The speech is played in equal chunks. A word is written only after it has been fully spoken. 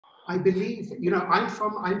I believe, you know,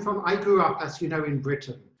 I grew up, as you know, in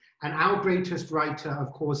Britain, and our greatest writer,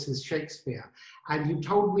 of course, is Shakespeare. And you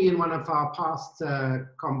told me in one of our past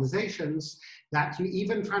conversations that you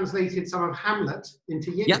even translated some of Hamlet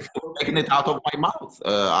into Yiddish. Yes, taking it out of my mouth.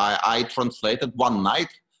 I translated one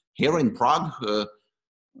night here in Prague,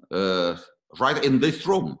 right in this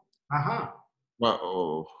room. Aha.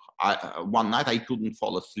 Well, one night I couldn't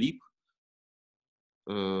fall asleep.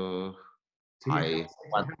 I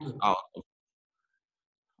went out of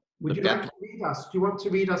Would you like to read us? Do you want to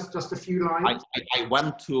read us just a few lines? I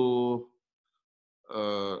went to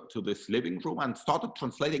this living room and started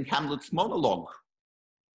translating Hamlet's monologue.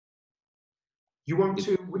 You want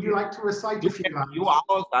to? Would you like to recite a few lines? A few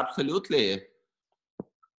hours, absolutely,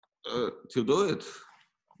 to do it.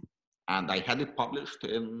 And I had it published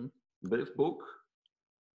in this book.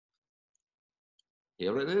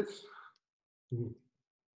 Here it is.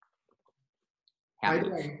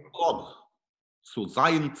 Hamlet's monologue. Zu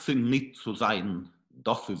sein, zu nicht zu sein,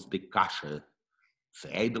 das ist die Kasche. Zu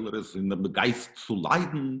edleres in dem Geist zu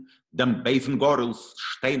leiden, dem Besengorls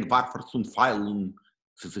Steinwarfers und Pfeilen,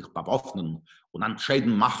 zu sich bewaffnen und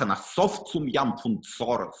entscheiden machen, als Sof zum Jampf und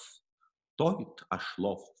Zores. Deut a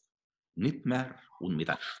Schlof, nicht mehr und mit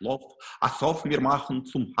a Schlof, als Sof wir machen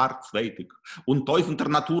zum Harzweitig und tausender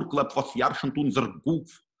Naturglaub, was jarschend unser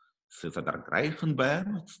Guf, sie der Greichen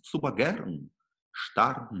wert zu begehren,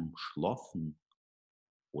 starben, schloffen,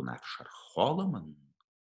 und verscholmen.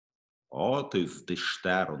 Ot ist die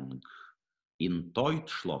Sternung. In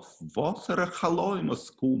Deutschland, was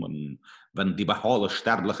Chaläumes kommen, wenn die behohle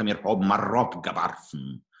Sterbliche mir haben Marop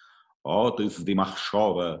geworfen. Ot ist die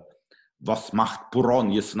Machschowe, was macht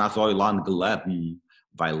Puronjes na so lang leben,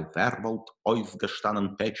 weil wer wollt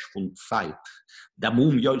ausgestanden Pech von Zeit, dem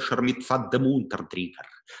Umjöscher mit dem Unterdrücker,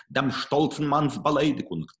 dem stolzen Manns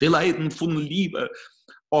Beleidigung, die Leiden von Liebe,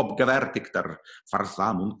 Obgewärtigter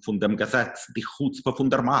Versammlung von dem Gesetz, die Chutzpe von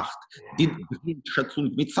der Macht, die Schätzung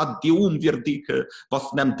mit die Unwürdige,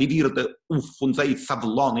 was nimmt die Würde auf und sei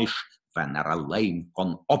sablonisch, wenn allein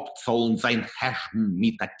von Obzollen sein Herrschen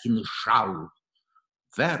mit der Kinschau.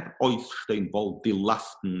 Wer ausstehen wollt die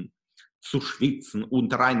Lasten, zu schwitzen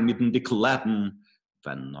und rein mit den Kleben,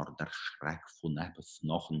 wenn nur der Schreck von etwas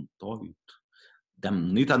noch enttäut.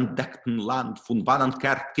 Dem nicht entdeckten Land von wann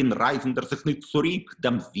kehrt kein Reisender sich nicht zurück,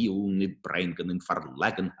 dem will nicht bringen in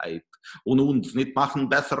Verlegenheit und uns nicht machen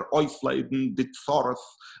besser ausleiden die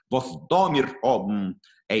Zores, was da mir haben,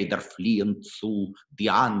 eider fliehen zu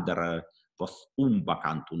die andere, was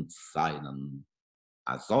unbekannt uns seinen.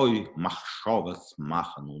 Azoi Machschoves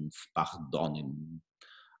machen uns Pachdonim.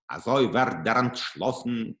 Azoi wird der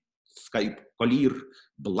entschlossen, Skalpkolier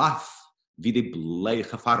blass wie die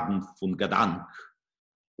bleiche Farben von Gedank.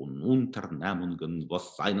 Und Unternehmungen,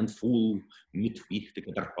 was seinen Fuhl mit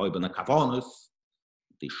wichtigen erhäubenen Kavones,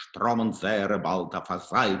 die Stromen sehr bald auf der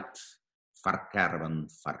Seite verkehren,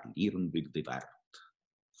 verlieren wir die Wert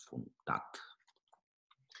von Tat.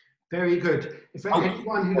 Very good. For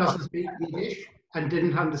anyone who doesn't speak Yiddish and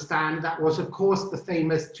didn't understand, that was, of course, the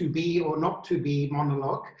famous to be or not to be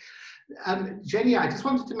monologue. Jenny, I just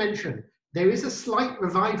wanted to mention, there is a slight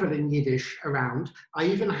revival in Yiddish around. I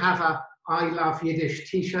even have a I Love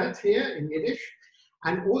Yiddish t-shirt here in Yiddish.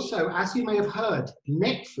 And also, as you may have heard,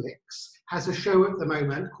 Netflix has a show at the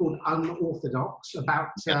moment called Unorthodox about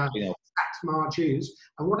Satmar Jews.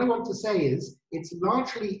 And what I want to say is it's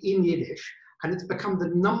largely in Yiddish, and it's become the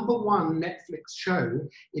 #1 Netflix show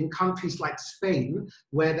in countries like Spain,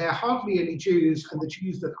 where there are hardly any Jews, and the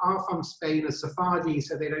Jews that are from Spain are Sephardi,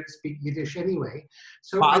 so they don't speak Yiddish anyway.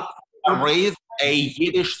 So there is a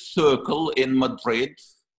Yiddish circle in Madrid.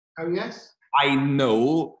 Oh, yes? I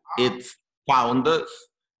know its founders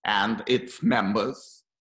and its members.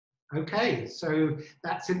 Okay, so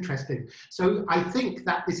that's interesting. So I think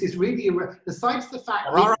that this is really, besides the fact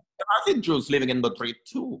there are Jews living in Madrid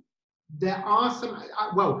too. There are some,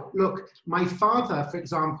 well, look, my father, for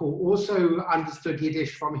example, also understood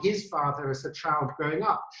Yiddish from his father as a child growing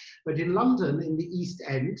up. But in London, in the East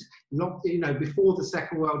End, you know, before the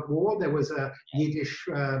Second World War, there was a Yiddish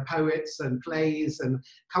poets and plays and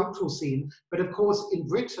cultural scene. But of course, in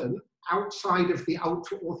Britain, outside of the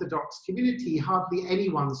ultra-Orthodox community, hardly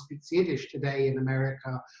anyone speaks Yiddish today in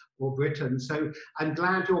America or Britain. So I'm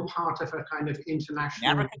glad you're part of a kind of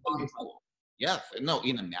international... Yes, no,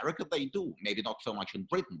 in America they do. Maybe not so much in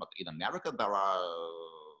Britain, but in America there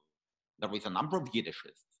is a number of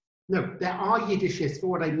Yiddishists. No, there are Yiddishists, but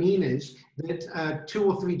what I mean is that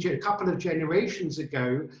a couple of generations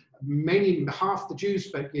ago, half the Jews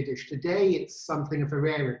spoke Yiddish. Today it's something of a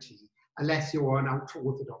rarity, unless you're an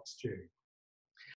ultra-Orthodox Jew.